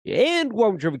And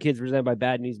welcome to Kids, presented by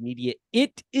Bad News Media.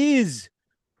 It is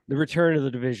the return of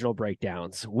the divisional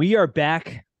breakdowns. We are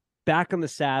back on the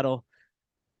saddle.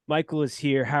 Michael is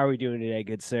here. How are we doing today,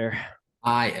 good sir?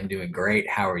 I am doing great.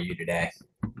 How are you today?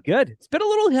 Good. It's been a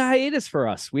little hiatus for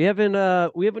us. We haven't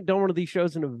done one of these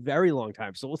shows in a very long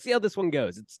time, so we'll see how this one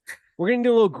goes. We're gonna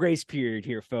do a little grace period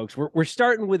here, folks. We're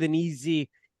starting with an easy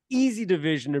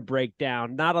division to break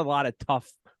down. Not a lot of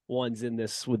tough ones in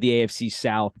this with the AFC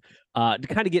South. To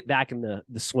kind of get back in the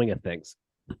swing of things.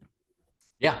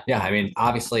 Yeah. I mean,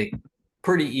 obviously,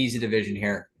 pretty easy division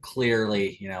here.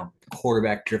 Clearly,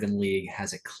 quarterback-driven league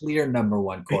has a clear number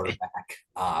one quarterback.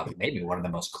 Maybe one of the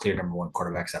most clear number one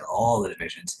quarterbacks at all the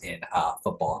divisions in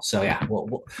football. So yeah,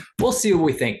 we'll see what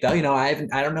we think though. I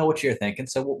don't know what you're thinking,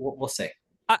 so we'll see.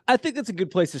 I think that's a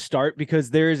good place to start because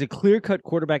there is a clear-cut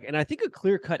quarterback and I think a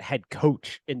clear-cut head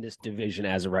coach in this division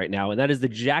as of right now, and that is the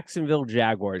Jacksonville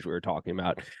Jaguars we were talking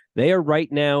about. They are right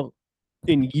now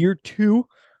in year 2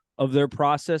 of their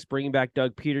process, bringing back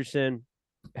Doug Peterson,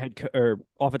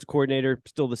 offensive coordinator,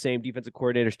 still the same, defensive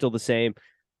coordinator, still the same.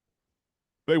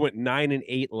 They went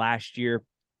 9-8 last year.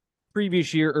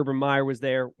 Previous year, Urban Meyer was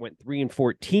there, went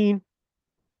 3-14.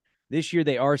 This year,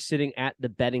 they are sitting at the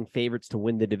betting favorites to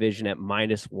win the division at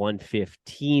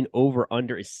 -115. Over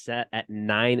under is set at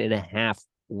 9.5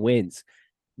 wins.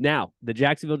 Now, the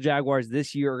Jacksonville Jaguars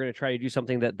this year are going to try to do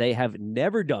something that they have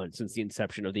never done since the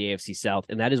inception of the AFC South,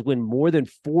 and that is win more than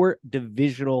 4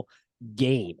 divisional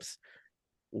games.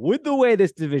 With the way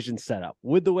this division's set up,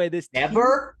 with the way this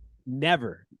never,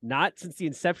 not since the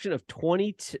inception of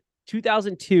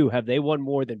 2002 have they won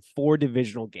more than 4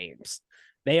 divisional games.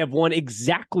 They have won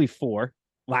exactly 4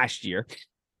 last year.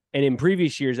 And in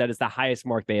previous years, that is the highest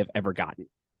mark they have ever gotten.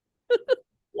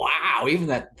 Wow. Even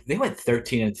that they went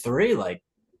 13-3 like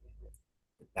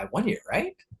that one year,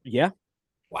 right? Yeah.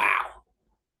 Wow.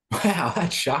 Wow.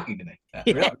 That's shocking to me.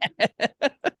 Really?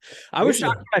 I was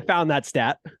shocked when I found that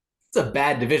stat. It's a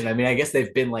bad division. I mean, I guess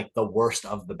they've been like the worst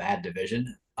of the bad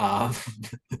division.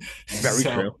 Very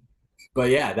true.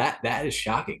 But yeah, that is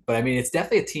shocking. But I mean, it's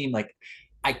definitely a team like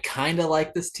I kind of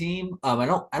like this team. I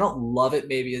don't love it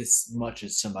maybe as much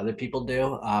as some other people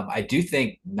do. I do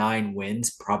think 9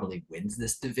 wins probably wins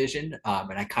this division.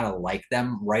 And I kind of like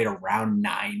them right around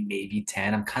 9, maybe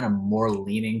 10. I'm kind of more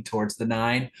leaning towards the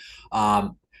 9.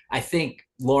 I think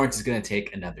Lawrence is going to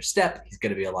take another step. He's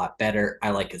going to be a lot better. I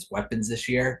like his weapons this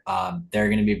year. They're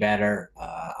going to be better.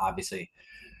 Obviously,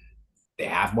 they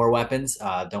have more weapons.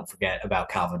 Don't forget about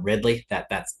Calvin Ridley.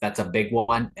 That's a big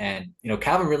one. And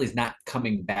Calvin Ridley's not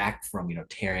coming back from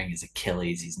tearing his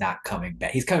Achilles. He's not coming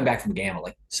back. He's coming back from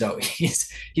gambling, so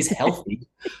he's healthy.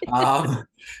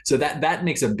 So that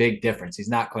makes a big difference. He's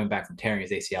not coming back from tearing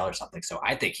his ACL or something. So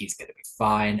I think he's going to be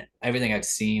fine. Everything I've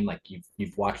seen, like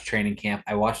you've watched training camp.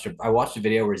 I watched a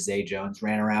video where Zay Jones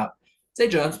ran around. Zay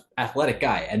Jones, athletic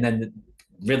guy, and then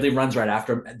Ridley runs right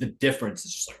after him. The difference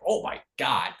is just like, oh my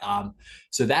God.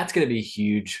 So that's going to be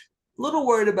huge. A little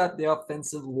worried about the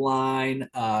offensive line.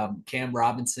 Cam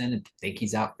Robinson, I think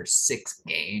he's out for 6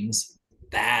 games.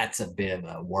 That's a bit of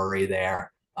a worry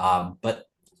there. But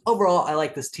overall, I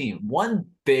like this team. One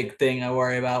big thing I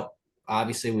worry about,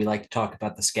 obviously, we like to talk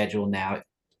about the schedule now. It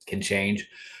can change.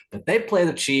 But they play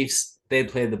the Chiefs, they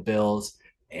play the Bills,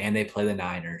 and they play the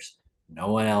Niners.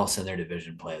 No one else in their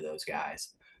division play those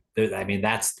guys. I mean,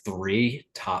 that's 3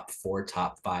 top 4,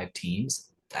 top 5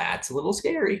 teams. That's a little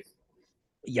scary.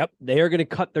 Yep, they are going to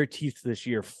cut their teeth this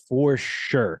year for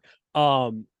sure.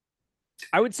 I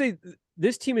would say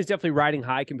this team is definitely riding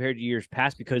high compared to years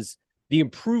past because the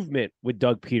improvement with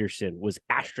Doug Peterson was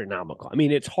astronomical. I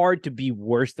mean, it's hard to be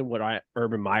worse than what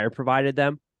Urban Meyer provided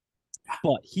them,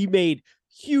 but he made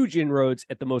huge inroads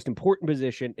at the most important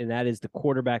position, and that is the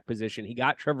quarterback position. He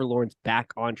got Trevor Lawrence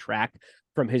back on track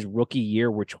from his rookie year,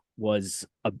 which was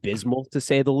abysmal to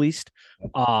say the least.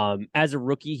 As a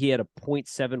rookie, he had a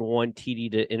 0.71 TD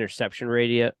to interception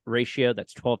ratio.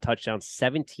 That's 12 touchdowns,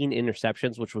 17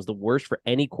 interceptions, which was the worst for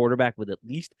any quarterback with at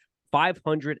least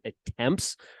 500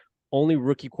 attempts. Only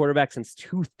rookie quarterback since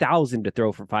 2000 to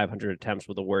throw for 500 attempts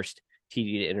with the worst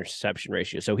TD to interception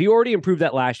ratio. So he already improved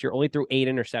that last year, only threw 8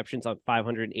 interceptions on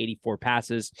 584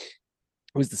 passes.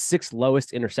 It was the 6th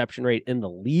lowest interception rate in the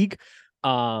league.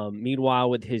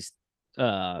 Meanwhile, with his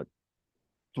his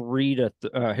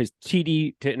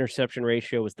TD to interception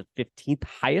ratio was the 15th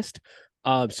highest.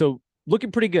 So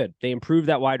looking pretty good. They improved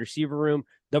that wide receiver room.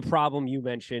 The problem you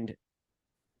mentioned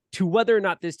to whether or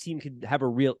not this team could have a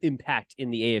real impact in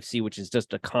the AFC, which is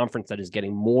just a conference that is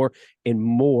getting more and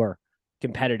more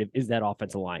competitive, is that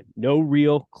offensive line. No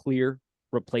real clear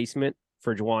replacement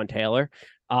for Juwan Taylor.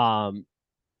 And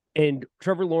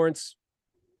Trevor Lawrence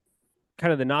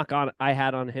kind of the knock on I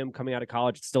had on him coming out of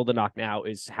college, it's still the knock now,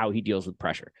 is how he deals with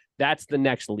pressure. That's the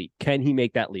next leap. Can he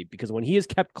make that leap? Because when he is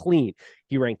kept clean,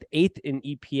 he ranked 8th in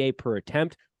EPA per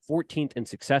attempt, 14th in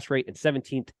success rate, and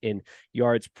 17th in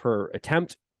yards per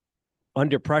attempt.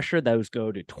 Under pressure, those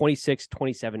go to 26,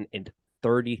 27, and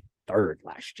 33rd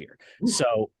last year.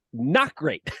 So not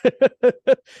great.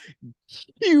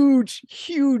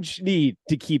 huge need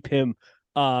to keep him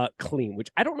clean, which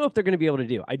I don't know if they're going to be able to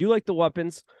do. I do like the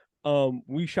weapons.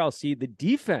 We shall see. The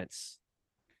defense,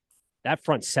 that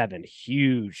front seven,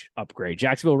 huge upgrade.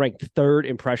 Jacksonville ranked 3rd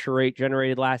in pressure rate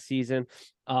generated last season,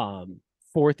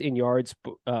 4th in yards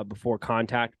before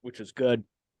contact, which was good.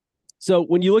 So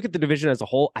when you look at the division as a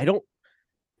whole,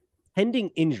 pending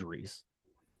injuries,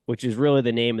 which is really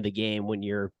the name of the game when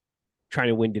you're trying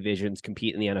to win divisions,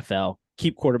 compete in the NFL,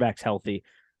 keep quarterbacks healthy.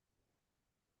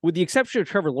 With the exception of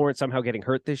Trevor Lawrence somehow getting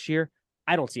hurt this year,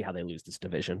 I don't see how they lose this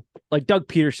division. Like, Doug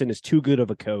Peterson is too good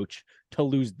of a coach to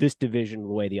lose this division the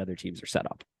way the other teams are set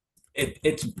up.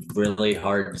 It's really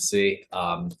hard to see.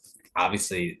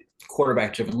 Obviously,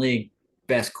 quarterback-driven league,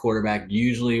 best quarterback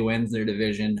usually wins their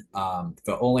division.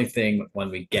 The only thing when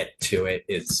we get to it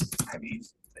is, I mean,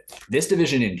 this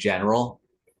division in general,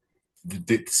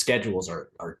 the schedules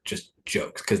are just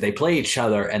jokes because they play each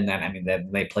other, and then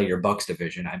they play your Bucks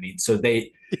division. I mean, so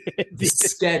the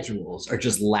schedules are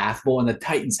just laughable, and the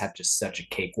Titans have just such a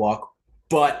cakewalk.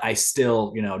 But I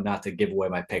still, not to give away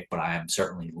my pick, but I am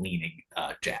certainly leaning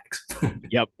Jags.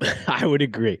 Yep, I would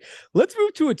agree. Let's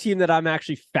move to a team that I'm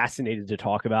actually fascinated to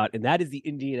talk about, and that is the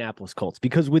Indianapolis Colts.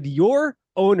 Because with your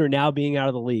owner now being out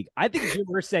of the league, I think Jim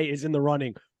Irsay is in the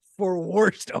running for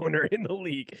worst owner in the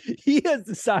league. He has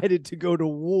decided to go to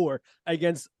war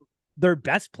against their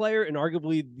best player and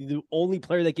arguably the only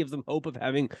player that gives them hope of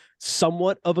having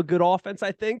somewhat of a good offense,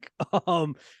 I think.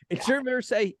 And Jim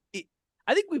Irsay,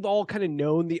 I think we've all kind of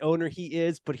known the owner he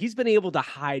is, but he's been able to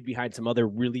hide behind some other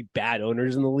really bad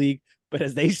owners in the league. But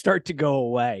as they start to go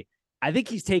away, I think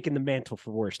he's taken the mantle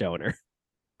for worst owner.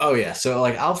 Oh, yeah. So,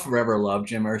 I'll forever love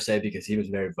Jim Irsay because he was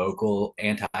very vocal,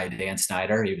 anti-Dan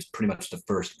Snyder. He was pretty much the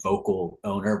first vocal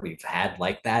owner we've had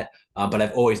like that. But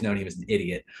I've always known he was an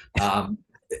idiot.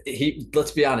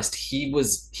 Let's be honest,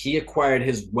 he acquired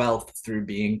his wealth through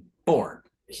being born.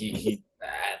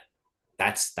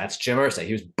 That's Jim Irsay.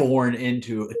 He was born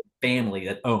into a family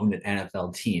that owned an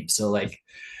NFL team. So,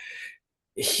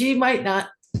 he might not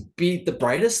be the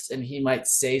brightest, and he might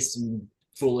say some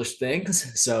foolish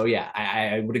things. So yeah,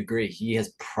 I would agree. He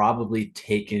has probably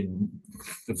taken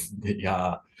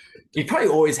he probably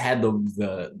always had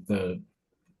the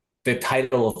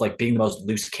title of being the most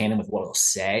loose cannon with what he'll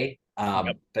say.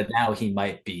 But now he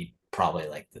might be probably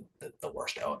the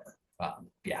worst owner.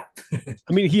 Yeah.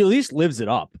 I mean, he at least lives it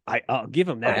up. I'll give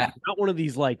him that. Oh, yeah. He's not one of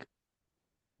these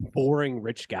boring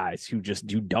rich guys who just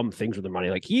do dumb things with their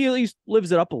money. He at least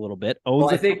lives it up a little bit.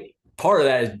 I think part of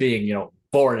that is being,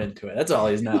 born into it. That's all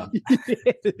he's known.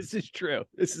 This is true.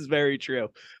 This is very true.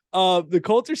 The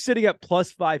Colts are sitting at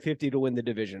plus 550 to win the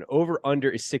division. Over under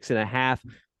is 6.5.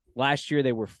 Last year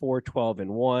they were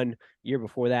 4-12-1. Year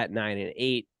before that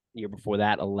 9-8. Year before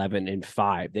that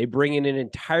 11-5. They bring in an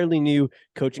entirely new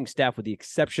coaching staff with the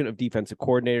exception of defensive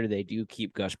coordinator. They do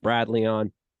keep Gus Bradley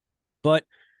on, but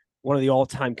one of the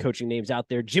all-time coaching names out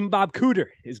there, Jim Bob Cooter,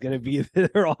 is going to be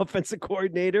their offensive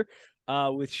coordinator.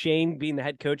 With Shane being the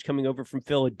head coach coming over from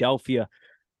Philadelphia.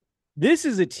 This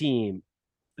is a team,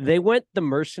 they went the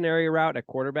mercenary route at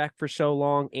quarterback for so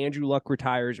long. Andrew Luck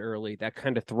retires early. That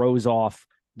kind of throws off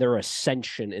their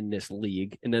ascension in this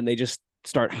league. And then they just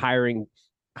start hiring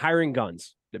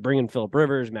guns. They bring in Phillip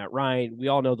Rivers, Matt Ryan. We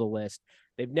all know the list.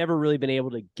 They've never really been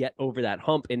able to get over that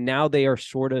hump. And now they are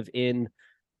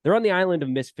they're on the island of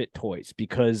misfit toys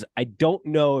because I don't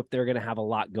know if they're going to have a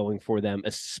lot going for them,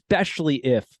 especially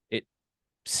if it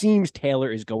seems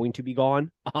Taylor is going to be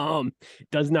gone.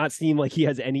 Does not seem like he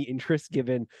has any interest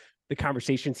given the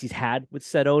conversations he's had with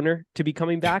said owner to be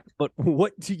coming back. But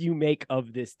what do you make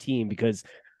of this team? Because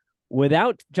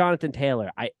without Jonathan Taylor,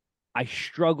 I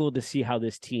struggle to see how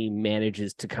this team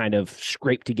manages to kind of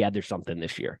scrape together something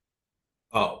this year.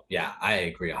 Oh yeah, I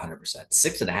agree 100%.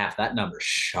 6.5, that number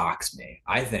shocks me.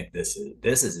 I think this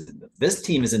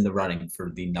team is in the running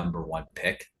for the number one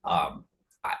pick.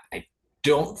 I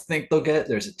don't think they'll get it.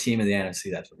 There's a team in the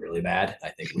NFC that's really bad. I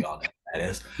think we all know what that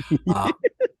is.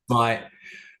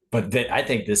 But I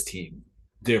think this team,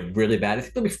 they're really bad. I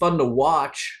think they'll be fun to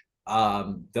watch.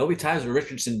 There'll be times where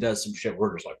Richardson does some shit.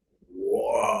 We're just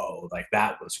whoa,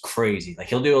 that was crazy. I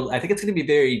think it's going to be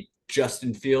very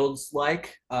Justin Fields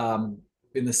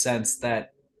in the sense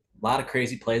that a lot of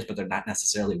crazy plays, but they're not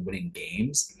necessarily winning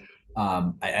games.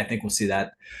 I think we'll see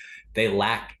that. They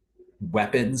lack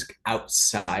weapons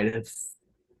outside of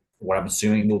what I'm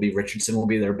assuming will be Richardson will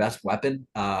be their best weapon.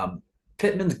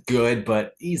 Pittman's good,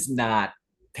 but he's not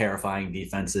terrifying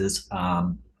defenses.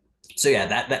 So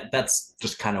yeah, that's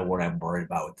just kind of what I'm worried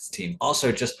about with this team.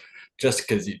 Also, just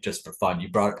because just for fun, you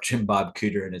brought up Jim Bob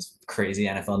Cooter and his crazy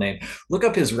NFL name. Look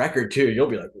up his record too. You'll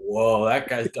be like, whoa, that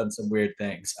guy's done some weird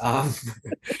things.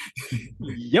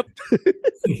 Yep.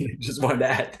 Just wanted to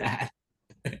add that.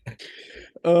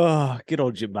 Oh, good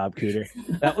old Jim Bob Cooter.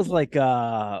 That was like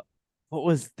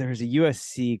there's a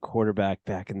USC quarterback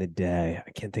back in the day.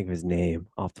 I can't think of his name.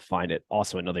 I'll have to find it.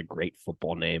 Also another great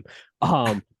football name.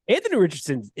 Anthony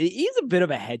Richardson, he's a bit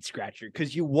of a head scratcher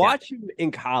because you watch him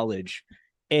in college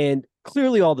and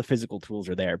clearly all the physical tools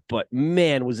are there, but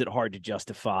man, was it hard to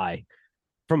justify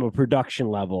from a production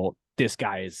level. This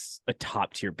guy is a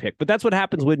top tier pick, but that's what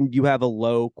happens when you have a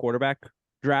low quarterback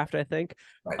draft, I think.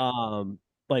 Right.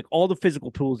 Like all the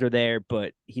physical tools are there,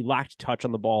 but he lacked touch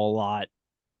on the ball a lot.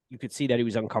 You could see that he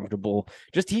was uncomfortable.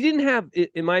 He didn't have,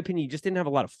 in my opinion, he just didn't have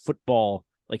a lot of football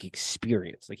like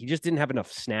experience. Like he just didn't have enough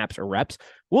snaps or reps.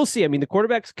 We'll see. I mean, the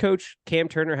quarterback's coach, Cam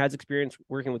Turner, has experience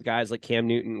working with guys like Cam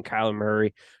Newton and Kyler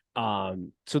Murray.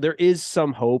 So there is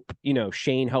some hope. You know,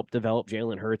 Shane helped develop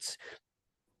Jalen Hurts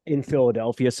in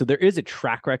Philadelphia. So there is a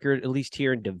track record, at least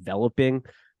here, in developing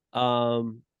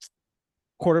quarterbacks.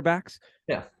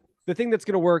 Yeah. The thing that's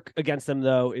going to work against them,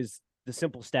 though, is the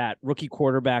simple stat. Rookie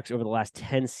quarterbacks over the last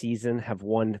 10 seasons have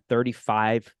won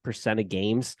 35% of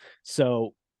games.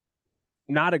 So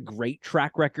not a great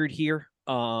track record here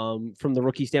from the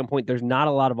rookie standpoint. There's not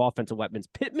a lot of offensive weapons.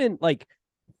 Pittman, like,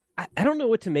 I don't know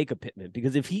what to make of Pittman,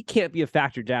 because if he can't be a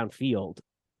factor downfield,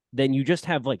 then you just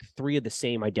have like three of the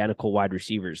same identical wide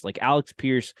receivers. Like Alex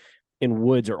Pierce and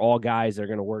Woods are all guys that are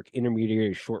going to work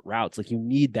intermediate short routes. Like you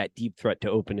need that deep threat to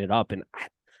open it up. And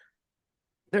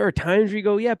there are times where you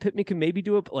go, yeah, Pittman can maybe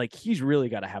do it, but like he's really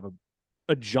got to have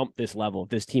a jump this level if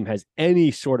this team has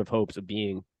any sort of hopes of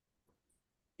being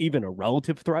even a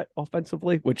relative threat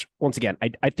offensively, which once again,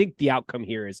 I think the outcome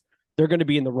here is they're going to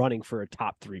be in the running for a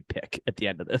top 3 pick at the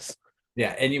end of this.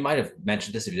 Yeah, and you might have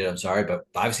mentioned this if you did. I'm sorry, but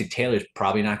obviously Taylor's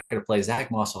probably not going to play. Zach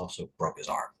Moss also broke his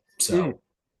arm, so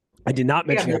I did not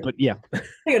mention that, but yeah,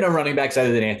 they got no running backs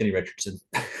other than Anthony Richardson.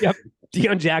 Yep,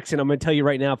 Deion Jackson. I'm going to tell you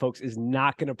right now, folks, is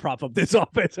not going to prop up this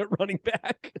offense at running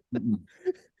back.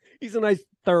 He's a nice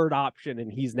third option, and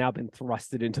he's now been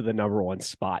thrusted into the number 1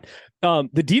 spot.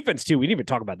 The defense too. We didn't even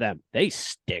talk about them. They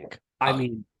stink. I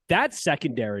mean, that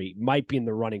secondary might be in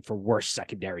the running for worst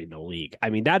secondary in the league. I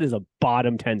mean, that is a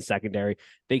bottom 10 secondary.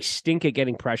 They stink at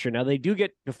getting pressure. Now they do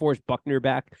get DeForest Buckner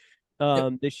back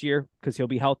this year because he'll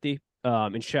be healthy.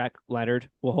 And Shaq Leonard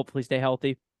will hopefully stay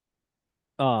healthy.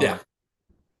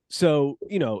 So,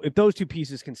 you know, if those two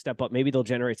pieces can step up, maybe they'll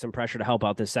generate some pressure to help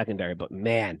out this secondary. But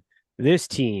man, this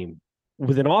team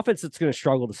with an offense that's going to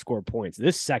struggle to score points,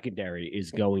 this secondary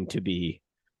is going to be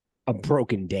a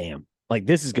broken dam. Like,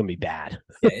 this is going to be bad.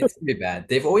 Yeah, it's going to be bad.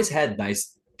 They've always had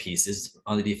nice pieces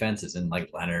on the defenses, and like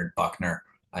Leonard, Buckner.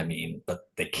 I mean, but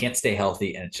they can't stay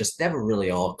healthy, and it's just never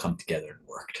really all come together and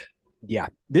worked. Yeah.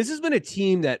 This has been a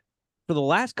team that for the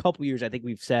last couple of years, I think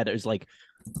we've said is like,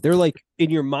 they're like in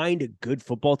your mind a good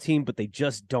football team, but they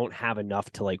just don't have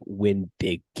enough to like win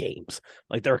big games.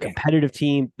 Like they're a competitive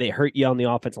team. They hurt you on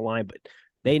the offensive line, but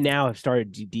they now have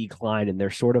started to decline, and they're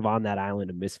sort of on that island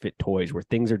of misfit toys where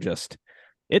things are just,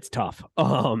 it's tough.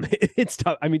 It's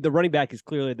tough. I mean, the running back is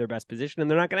clearly their best position, and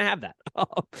they're not going to have that.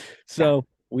 So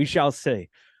we shall see.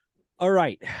 All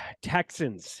right,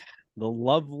 Texans, the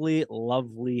lovely,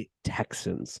 lovely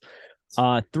Texans.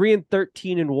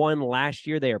 3-13-1 last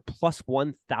year. They are plus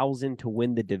 1,000 to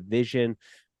win the division.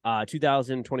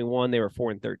 2021, they were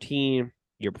 4-13.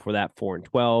 Year before that,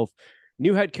 4-12.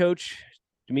 New head coach,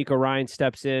 D'Amico Ryan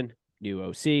steps in. New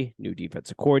OC, new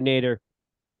defensive coordinator.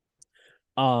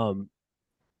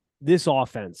 This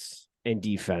offense and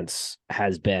defense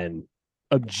has been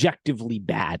objectively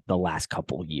bad the last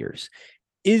couple of years.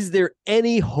 Is there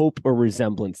any hope or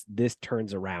resemblance this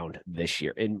turns around this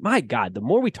year? And my God, the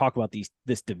more we talk about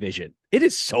this division, it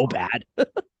is so bad.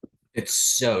 It's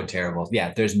so terrible.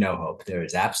 Yeah, there's no hope. There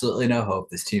is absolutely no hope.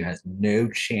 This team has no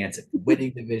chance of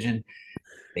winning division.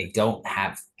 They don't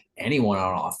have anyone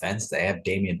on offense. They have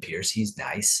Damian Pierce. He's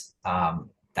nice.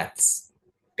 That's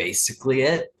basically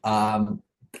it.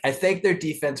 I think their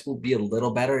defense will be a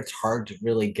little better. It's hard to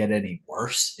really get any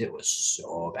worse. It was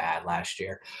so bad last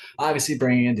year. Obviously,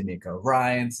 bringing in D'Amico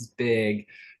Ryans is big.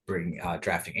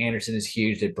 Drafting Anderson is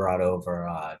huge. They brought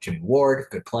over Jimmy Ward,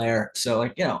 good player. So,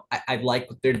 like, you know, I like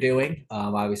what they're doing.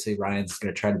 Obviously, Ryan's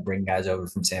going to try to bring guys over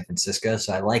from San Francisco.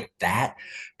 So I like that.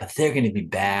 But they're going to be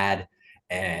bad,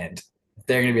 and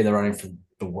they're going to be in the running for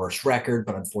the worst record,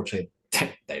 but unfortunately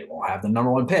they won't have the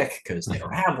number one pick because they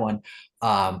don't have one.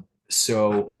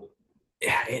 So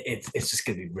yeah, it's just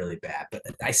going to be really bad. But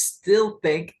I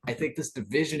think this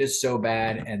division is so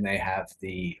bad, and they have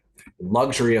the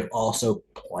luxury of also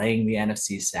playing the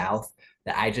NFC South,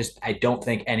 that I don't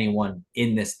think anyone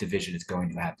in this division is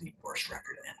going to have the worst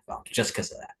record in the NFL just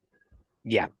because of that.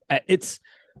 Yeah,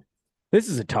 this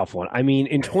is a tough one. I mean,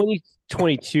 in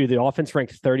 2022, the offense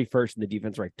ranked 31st and the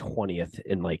defense ranked 20th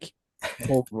in like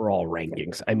overall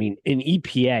rankings. I mean, in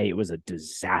EPA, it was a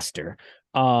disaster.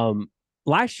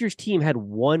 Last year's team had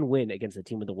one win against the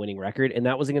team with a winning record, and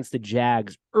that was against the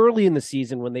Jags early in the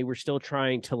season when they were still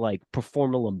trying to like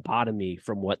perform a lobotomy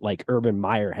from what like Urban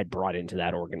Meyer had brought into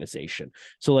that organization.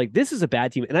 So like this is a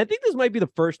bad team. And I think this might be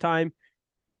the first time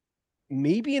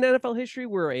maybe in NFL history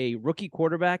where a rookie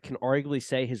quarterback can arguably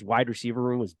say his wide receiver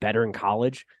room was better in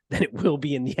college than it will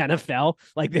be in the NFL.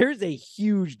 Like there's a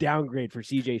huge downgrade for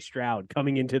CJ Stroud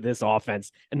coming into this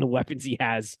offense and the weapons he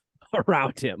has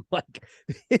around him. Like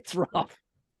it's rough.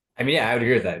 I mean, yeah, I would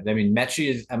agree with that. I mean,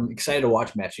 I'm excited to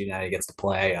watch Mechie now he gets to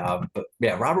play. But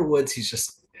yeah, Robert Woods, he's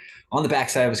just on the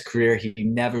backside of his career. He was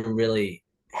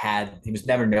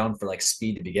never known for like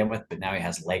speed to begin with, but now he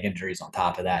has leg injuries on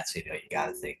top of that. So, you got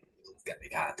to think it's going to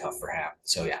be kind of tough for him.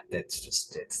 So yeah,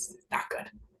 it's not good.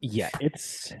 Yeah,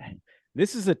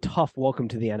 this is a tough welcome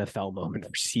to the NFL moment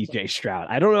for CJ Stroud.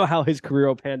 I don't know how his career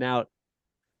will pan out.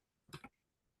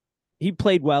 He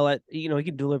played well he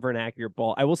can deliver an accurate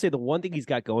ball. I will say the one thing he's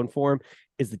got going for him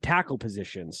is the tackle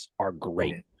positions are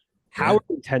great. Yeah. Howard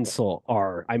and Tensel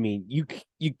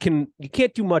you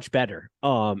can't do much better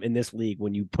in this league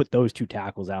when you put those two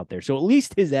tackles out there. So at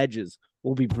least his edges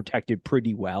will be protected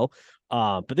pretty well.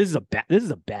 But this is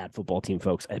a bad football team,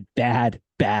 folks. A bad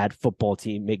football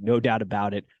team. Make no doubt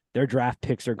about it. Their draft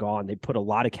picks are gone. They put a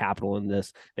lot of capital in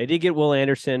this. They did get Will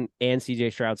Anderson and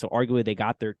CJ Stroud, so arguably they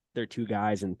got their two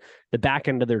guys. And the back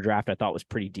end of their draft I thought was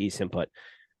pretty decent, but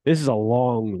this is a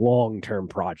long-term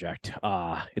project.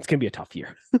 It's going to be a tough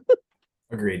year.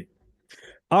 Agreed.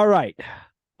 All right.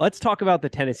 Let's talk about the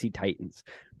Tennessee Titans,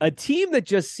 a team that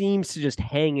just seems to just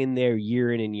hang in there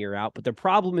year in and year out. But the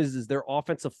problem is their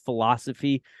offensive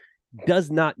philosophy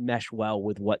does not mesh well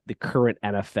with what the current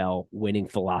NFL winning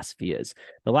philosophy is.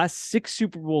 The last 6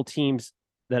 Super Bowl teams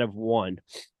that have won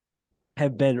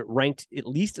have been ranked at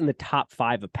least in the top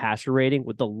 5 of passer rating,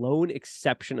 with the lone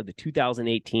exception of the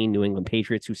 2018 New England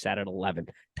Patriots, who sat at 11.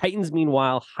 Titans,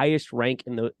 meanwhile, highest rank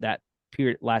in that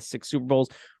period, last 6 Super Bowls,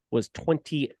 was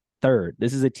 23rd.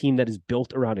 This is a team that is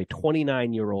built around a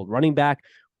 29-year-old running back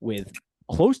with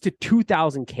close to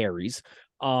 2,000 carries,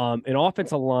 an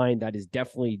offensive line that is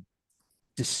definitely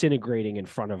disintegrating in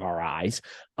front of our eyes,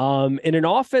 and an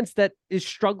offense that is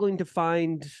struggling to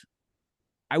find,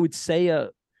 I would say, a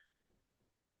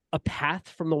path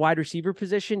from the wide receiver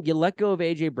position. You let go of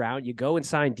A.J. Brown, you go and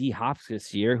sign D. Hopkins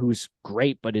this year, who's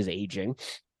great but is aging.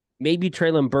 Maybe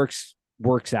Treylon Burks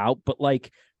works out, but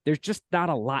like there's just not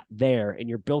a lot there, and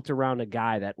you're built around a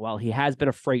guy that, while he has been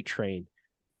a freight train,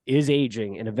 is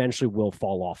aging and eventually will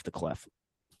fall off the cliff.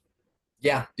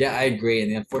 Yeah, I agree.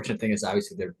 And the unfortunate thing is,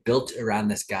 obviously, they're built around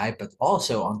this guy, but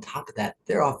also on top of that,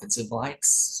 their offensive line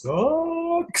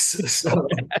sucks. So,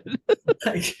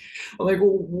 I'm like,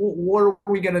 well, what are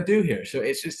we gonna do here? So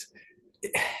it's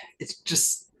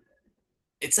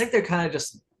like they're kind of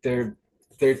just they're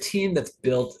a team that's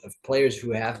built of players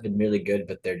who have been really good,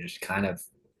 but they're just kind of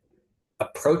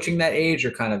approaching that age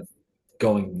or kind of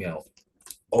going,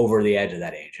 over the edge of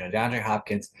that age. DeAndre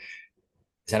Hopkins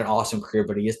has had an awesome career,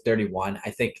 but he is 31. I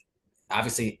think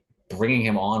obviously bringing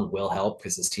him on will help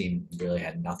because this team really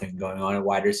had nothing going on at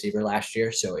wide receiver last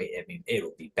year. So,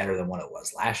 it'll be better than what it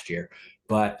was last year.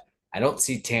 But I don't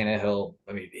see Tannehill.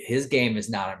 I mean, his game is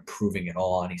not improving at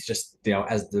all. And he's just,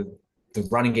 as the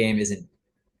running game isn't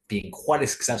being quite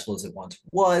as successful as it once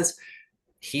was,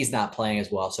 he's not playing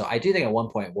as well. So I do think at one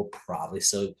point we'll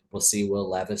see Will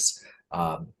Levis.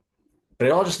 But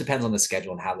it all just depends on the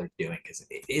schedule and how they're doing, because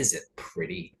it is a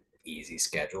pretty easy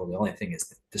schedule. The only thing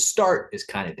is the start is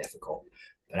kind of difficult.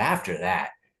 But after that,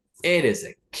 it is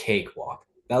a cakewalk.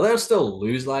 Now, they'll still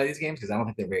lose a lot of these games because I don't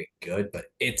think they're very good, but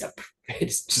it's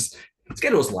just the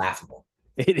schedule is laughable.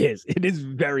 It is. It is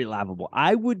very laughable.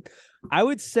 I would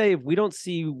say if we don't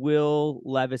see Will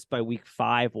Levis by week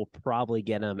 5, we'll probably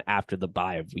get him after the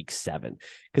bye of week 7,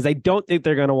 because I don't think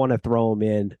they're going to want to throw him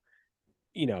in,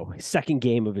 second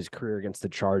game of his career against the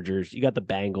Chargers. You got the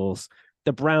Bengals.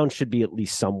 The Browns should be at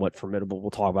least somewhat formidable.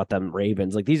 We'll talk about them.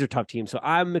 Ravens. Like, these are tough teams. So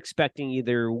I'm expecting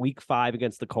either week 5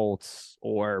 against the Colts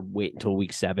or wait until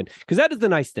week 7, because that is the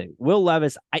nice thing. Will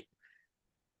Levis,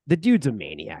 the dude's a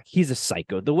maniac. He's a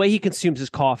psycho. The way he consumes his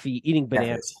coffee, eating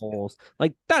banana bowls,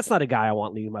 like that's not a guy I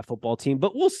want leading my football team.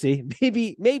 But we'll see.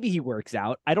 Maybe he works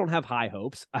out. I don't have high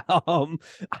hopes.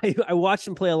 I watched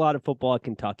him play a lot of football at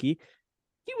Kentucky.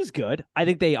 He was good. I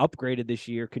think they upgraded this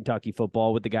year Kentucky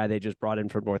football with the guy they just brought in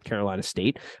from North Carolina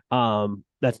State.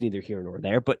 That's neither here nor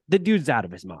there, but the dude's out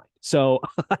of his mind. So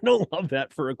I don't love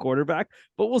that for a quarterback,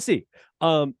 but we'll see.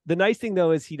 The nice thing, though,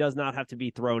 is he does not have to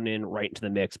be thrown in right into the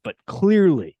mix, but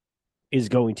clearly is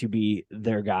going to be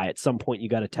their guy. At some point, you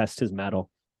got to test his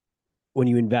mettle when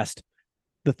you invest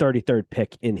the 33rd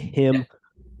pick in him.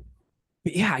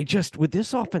 But yeah, with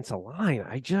this offensive line,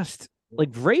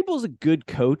 like Vrabel's a good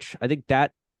coach. I think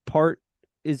that part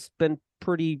has been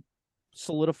pretty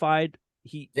solidified.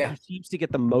 He seems to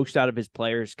get the most out of his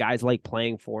players. Guys like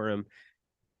playing for him.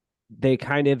 They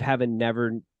kind of have a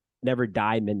never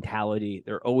die mentality.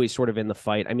 They're always sort of in the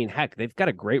fight. I mean, heck, they've got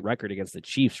a great record against the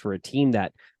Chiefs for a team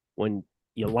that when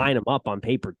you line them up on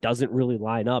paper doesn't really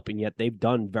line up, and yet they've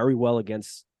done very well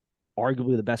against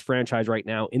arguably the best franchise right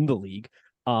now in the league.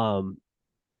 But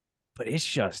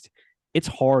it's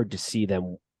hard to see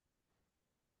them.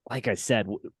 Like I said,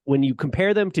 when you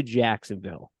compare them to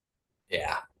Jacksonville,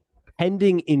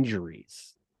 pending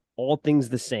injuries, all things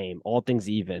the same, all things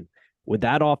even, with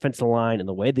that offensive line and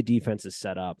the way the defense is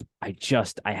set up, I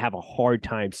have a hard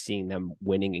time seeing them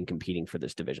winning and competing for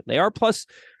this division. They are plus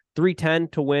 310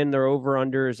 to win. Their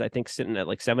over-unders, I think, sitting at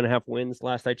like 7.5 wins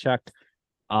last I checked.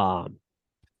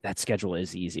 That schedule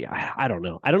is easy. I don't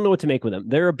know. I don't know what to make with them.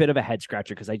 They're a bit of a head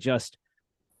scratcher because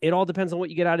it all depends on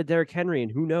what you get out of Derrick Henry,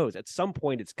 and who knows? At some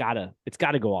point, it's gotta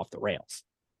go off the rails.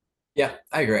 Yeah,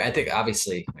 I agree. I think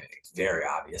obviously it's very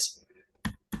obvious.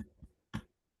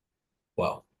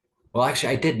 Well,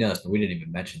 actually, I did know this, but we didn't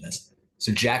even mention this.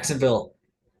 So Jacksonville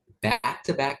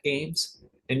back-to-back games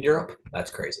in Europe.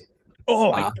 That's crazy.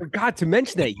 Oh, I forgot to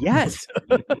mention that. Yes.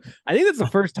 I think that's the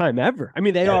first time ever. I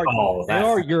mean, they are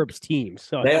Europe's team.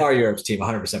 So they are Europe's team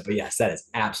 100%. But yes, that is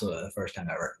absolutely the first time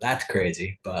ever. That's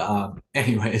crazy. But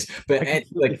anyways, I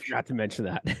forgot to mention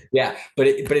that. Yeah, but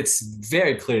it's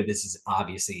very clear this is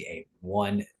obviously a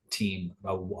one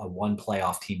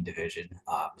playoff team division.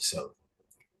 So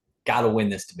got to win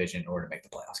this division in order to make the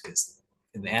playoffs, because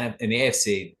in the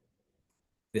AFC,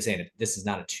 this is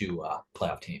not a two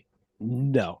playoff team.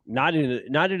 No, not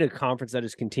in a conference that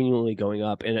is continually going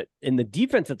up. And in the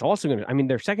defense, it's also going to, I mean,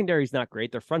 their secondary is not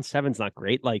great. Their front seven's not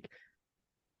great. Like,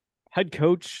 head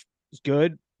coach is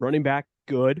good. Running back,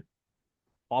 good.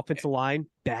 Offensive line,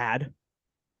 bad.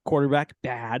 Quarterback,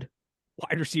 bad.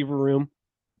 Wide receiver room,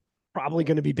 probably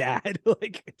going to be bad.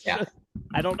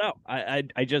 I don't know. I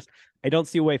don't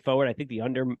see a way forward. I think the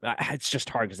under, it's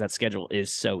just hard because that schedule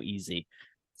is so easy.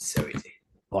 So easy.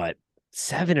 But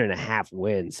 7.5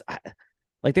 wins.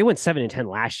 They went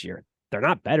 7-10 last year. They're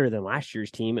not better than last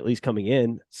year's team, at least coming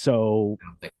in. So I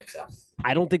don't think so.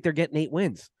 I don't think they're getting 8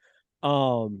 wins.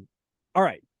 All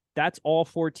right. That's all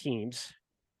 4 teams.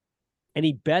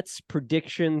 Any bets,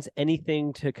 predictions,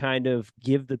 anything to kind of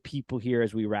give the people here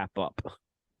as we wrap up?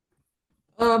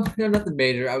 Nothing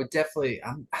major. I would definitely,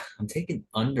 I'm taking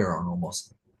under on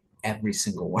almost every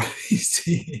single one of these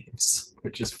teams,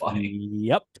 which is funny.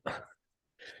 Yep.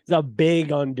 It's a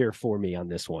big under for me on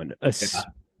this one,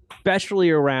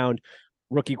 especially around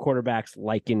rookie quarterbacks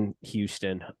like in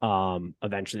Houston,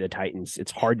 eventually the Titans.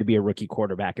 It's hard to be a rookie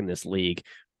quarterback in this league.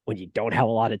 When you don't have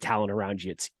a lot of talent around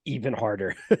you, it's even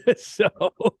harder. So,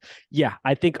 yeah,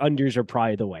 I think unders are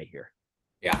probably the way here.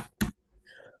 Yeah.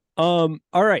 All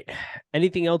right.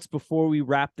 Anything else before we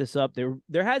wrap this up?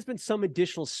 There has been some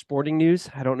additional sporting news.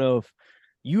 I don't know if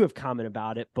you have comment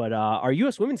about it, but our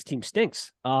U.S. women's team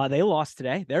stinks. They lost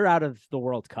today. They're out of the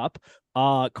World Cup.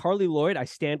 Carly Lloyd, I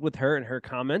stand with her and her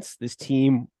comments. This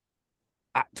team,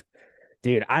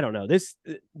 dude, I don't know.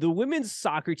 The women's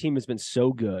soccer team has been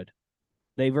so good.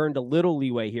 They've earned a little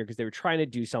leeway here because they were trying to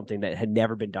do something that had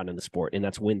never been done in the sport, and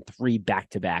that's win 3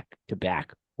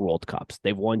 back-to-back World Cups.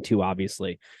 They've won 2,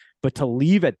 obviously. But to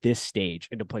leave at this stage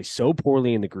and to play so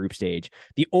poorly in the group stage,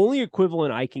 the only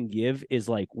equivalent I can give is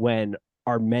like when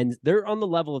our they're on the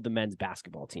level of the men's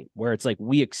basketball team, where it's like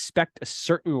we expect a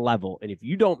certain level, and if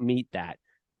you don't meet that,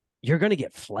 you're going to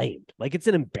get flamed. Like, it's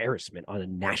an embarrassment on a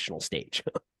national stage.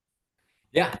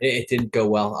 Yeah, it didn't go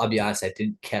well. I'll be honest, I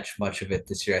didn't catch much of it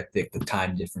this year. I think the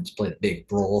time difference played a big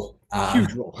role.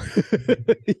 Huge role.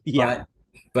 Yeah.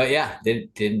 But yeah,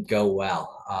 didn't go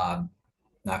well.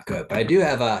 Not good. But I do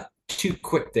have 2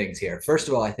 quick things here. First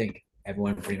of all, I think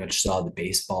everyone pretty much saw the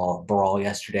baseball brawl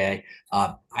yesterday.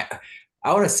 I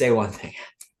want to say one thing.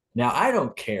 Now I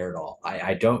don't care at all.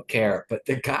 I don't care. But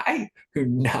the guy who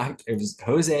knocked it was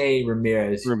Jose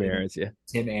Ramirez and Ramirez, yeah.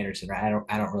 Tim Anderson. Right?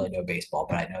 I don't really know baseball,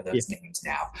 but I know Yeah. those names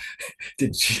now.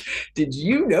 Did you did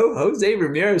you know Jose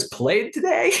Ramirez played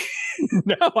today?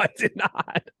 No, I did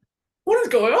not. What is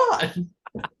going on?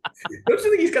 Don't you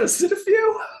think he's got to sit a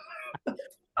few?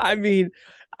 I mean,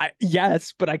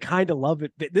 yes, but I kind of love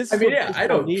it. This I is mean, what yeah, I baseball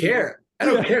don't needs. care. I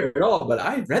don't Yeah. care at all. But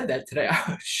I read that today.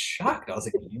 I was shocked. I was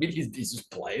like, you mean he's just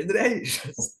playing today? You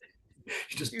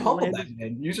just Dude pummeled that landed,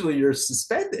 man. Usually you're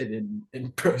suspended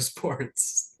in pro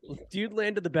sports. dude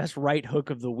landed the best right hook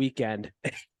of the weekend,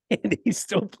 and he's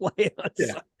still playing on Yeah.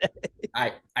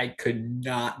 Sunday. I could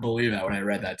not believe that when I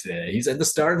read that today. He's in the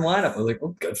starting lineup. I was like,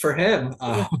 well, good for him.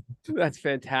 That's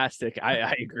fantastic.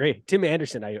 I agree. Tim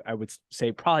Anderson, I would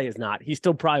say probably is not. He's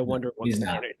still probably wondering what he's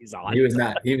not. planet he's on. He was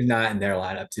not. He was not in their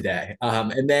lineup today.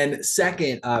 And then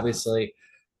second,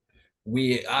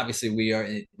 we are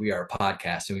a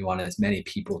podcast and we want as many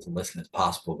people to listen as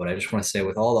possible. But I just want to say,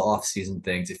 with all the off-season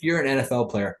things, if you're an NFL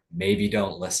player, maybe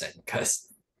don't listen, because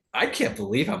I can't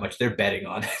believe how much they're betting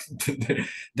on.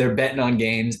 They're betting on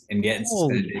games and getting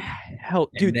Holy suspended. hell,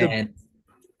 And dude! then,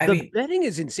 The betting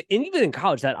is insane. And even in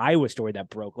college, that Iowa story that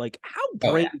broke, like, how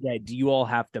oh brain yeah, dead do you all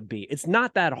have to be? It's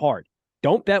not that hard.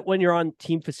 Don't bet when you're on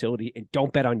team facility, and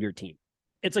don't bet on your team.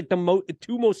 It's like the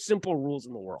two most simple rules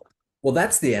in the world. well,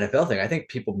 that's the NFL thing. I think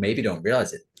people maybe don't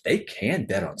realize it. They can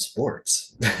bet on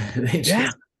sports. They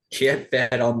just can't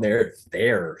bet on their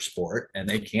sport, and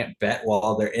they can't bet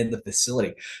while they're in the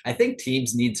facility. I think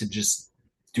teams need to just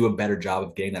do a better job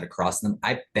of getting that across to them.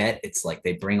 I bet it's like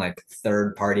they bring like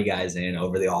third party guys in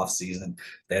over the off season.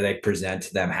 They present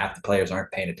to them. Half the players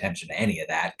aren't paying attention to any of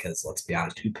that, because let's be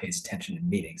honest, who pays attention in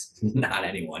meetings? Not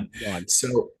anyone. God.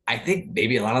 So I think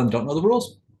maybe a lot of them don't know the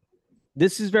rules.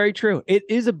 This is very true. It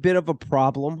is a bit of a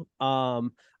problem.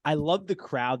 I love the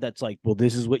crowd that's like, well,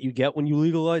 this is what you get when you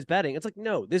legalize betting. It's like,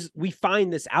 no, we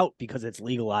find this out because it's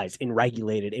legalized and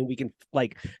regulated, and we can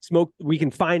we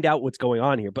can find out what's going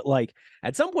on here. But like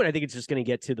at some point, I think it's just going to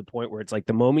get to the point where it's like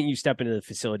the moment you step into the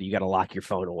facility, you got to lock your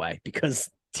phone away, because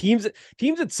teams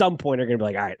at some point are going to be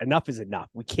like, all right, enough is enough.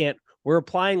 We're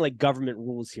applying like government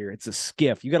rules here. It's a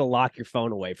skiff. You got to lock your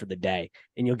phone away for the day,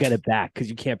 and you'll get it back because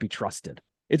you can't be trusted.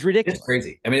 It's ridiculous. It's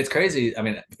crazy. I mean, it's crazy. I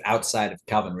mean, outside of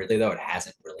Calvin Ridley, though, it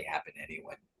hasn't really happened to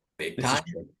anyone big time.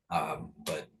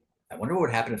 But I wonder what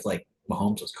would happen if like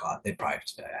Mahomes was caught. They'd probably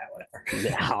just be like,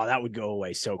 whatever. No, that would go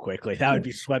away so quickly. That would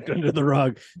be swept under the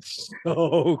rug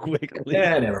so quickly.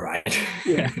 Yeah, never mind.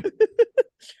 Yeah.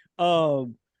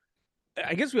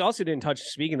 I guess we also didn't touch,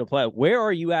 speaking of play, where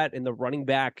are you at in the running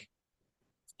back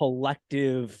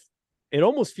collective? It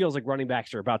almost feels like running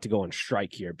backs are about to go on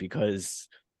strike here, because,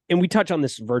 and we touch on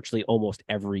this virtually almost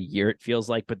every year, it feels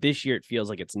like, but this year it feels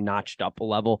like it's notched up a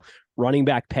level. Running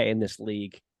back pay in this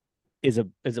league is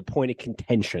a point of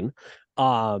contention,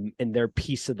 and their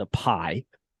piece of the pie.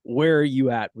 Where are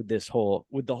you at with this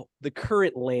with the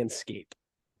current landscape?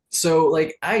 So,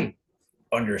 like, I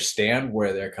understand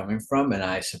where they're coming from, and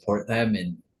I support them,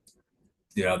 and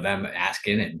them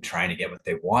asking and trying to get what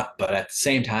they want. But at the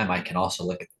same time, I can also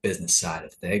look at the business side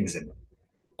of things and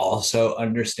also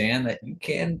understand that you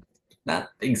can not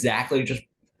exactly just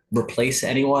replace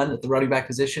anyone at the running back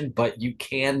position, but you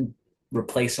can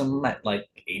replace them at like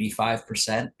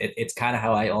 85%. It's kind of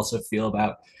how I also feel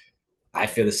about, I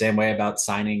feel the same way about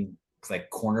signing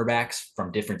like cornerbacks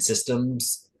from different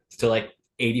systems to like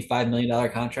 $85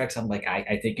 million contracts. I'm like,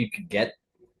 I think you could get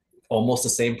almost the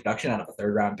same production out of a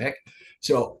third round pick.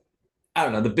 So I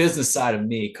don't know. The business side of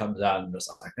me comes out and just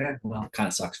like, well, it kind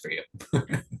of sucks for you.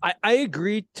 I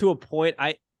agree to a point.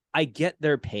 I get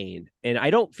their pain, and I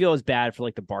don't feel as bad for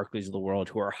like the Barclays of the world,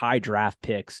 who are high draft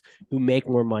picks, who make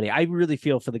more money. I really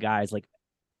feel for the guys like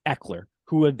Eckler,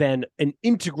 who have been an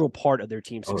integral part of their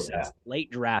team's success.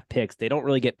 Late draft picks. They don't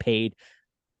really get paid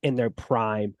in their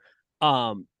prime.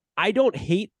 I don't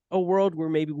hate a world where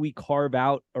maybe we carve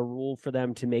out a rule for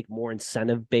them to make more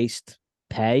incentive-based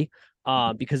pay,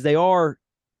 because they are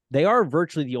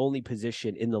virtually the only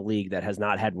position in the league that has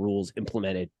not had rules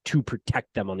implemented to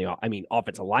protect them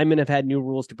offensive linemen have had new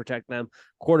rules to protect them,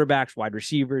 quarterbacks, wide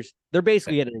receivers. They're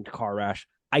basically getting into car rash.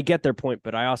 I get their point,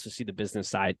 but I also see the business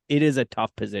side. It is a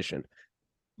tough position.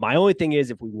 My only thing is,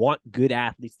 if we want good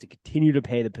athletes to continue to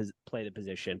play the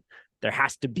position, there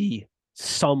has to be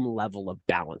some level of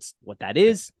balance. What that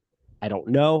is, I don't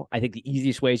know. I think the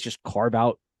easiest way is just carve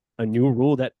out a new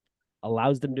rule that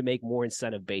allows them to make more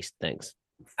incentive-based things.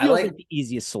 I like the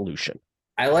easiest solution.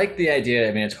 I like the idea.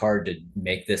 I mean, it's hard to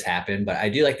make this happen, but I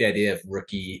do like the idea of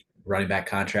rookie running back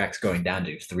contracts going down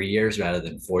to 3 years rather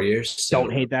than 4 years. So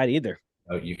don't hate that either.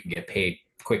 You can get paid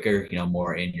quicker,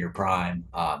 more in your prime.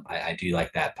 I do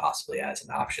like that possibly as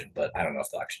an option, but I don't know if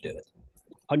they'll actually do it.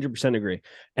 100% agree.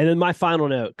 And then my final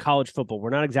note, college football. We're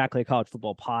not exactly a college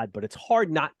football pod, but it's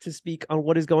hard not to speak on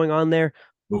what is going on there.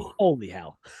 Ooh. Holy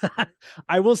hell.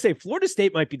 I will say Florida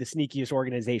State might be the sneakiest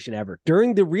organization ever.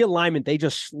 During the realignment, they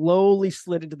just slowly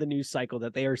slid into the news cycle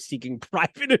that they are seeking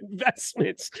private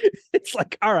investments. It's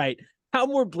like, all right, how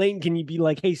more blatant can you be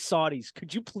like, hey, Saudis,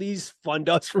 could you please fund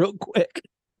us real quick?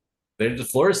 The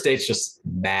Florida State's just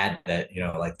mad that,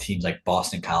 like teams like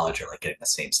Boston College are like getting the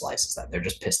same slice as them. They're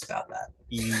just pissed about that.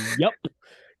 Yep.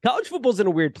 College football's in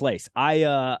a weird place.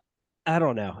 I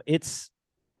don't know.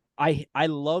 I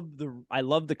love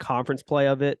the conference play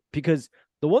of it, because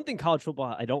the one thing college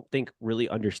football I don't think really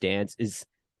understands is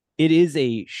it is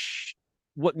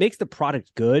what makes the product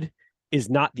good is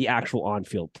not the actual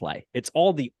on-field play. It's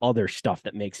all the other stuff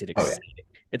that makes it exciting. Oh, yeah.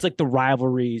 It's like the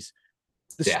rivalries,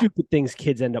 the stupid things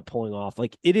kids end up pulling off.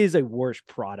 Like, it is a worse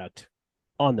product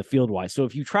on the field wise. So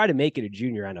if you try to make it a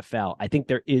junior NFL, I think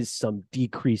there is some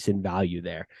decrease in value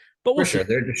there. But for sure,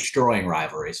 they're destroying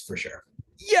rivalries for sure.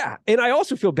 Yeah, and I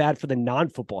also feel bad for the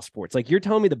non-football sports. Like, you're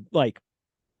telling me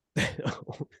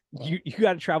you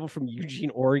got to travel from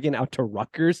Eugene, Oregon out to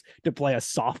Rutgers to play a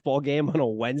softball game on a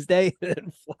Wednesday and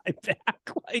then fly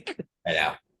back. Like, I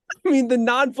know. I mean, the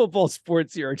non-football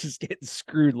sports here are just getting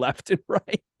screwed left and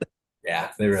right.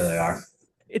 Yeah, they really are.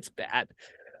 It's bad.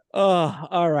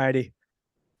 All righty.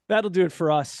 That'll do it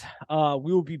for us.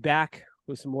 We will be back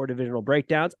with some more divisional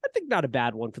breakdowns. I think not a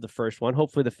bad one for the first one.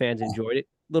 Hopefully the fans enjoyed it.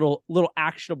 Little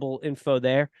actionable info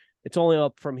there. It's only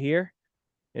up from here.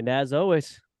 And as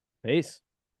always, peace.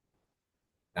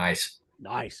 Nice.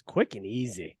 Quick and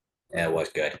easy. Yeah, it was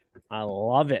good. I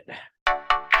love it.